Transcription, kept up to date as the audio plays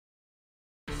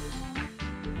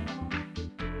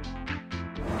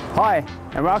Hi,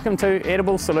 and welcome to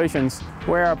Edible Solutions.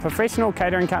 We're a professional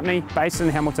catering company based in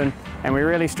Hamilton, and we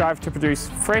really strive to produce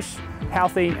fresh,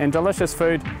 healthy and delicious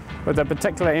food with a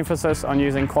particular emphasis on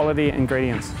using quality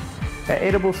ingredients. At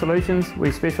Edible Solutions,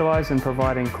 we specialise in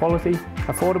providing quality,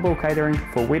 affordable catering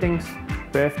for weddings,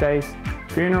 birthdays,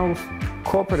 funerals,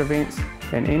 corporate events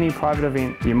and any private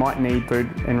event you might need food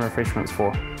and refreshments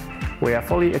for. We are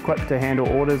fully equipped to handle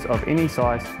orders of any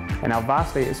size, and our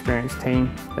vastly experienced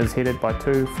team is headed by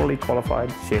 2 fully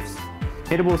qualified chefs.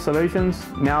 Edible Solutions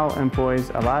now employs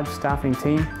a large staffing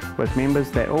team with members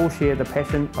that all share the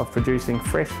passion of producing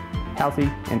fresh, healthy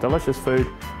and delicious food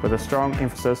with a strong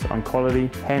emphasis on quality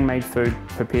handmade food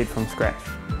prepared from scratch.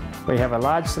 We have a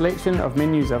large selection of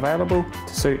menus available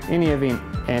to suit any event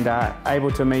and are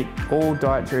able to meet all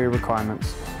dietary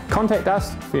requirements. Contact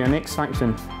us for your next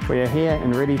function. We are here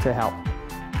and ready to help.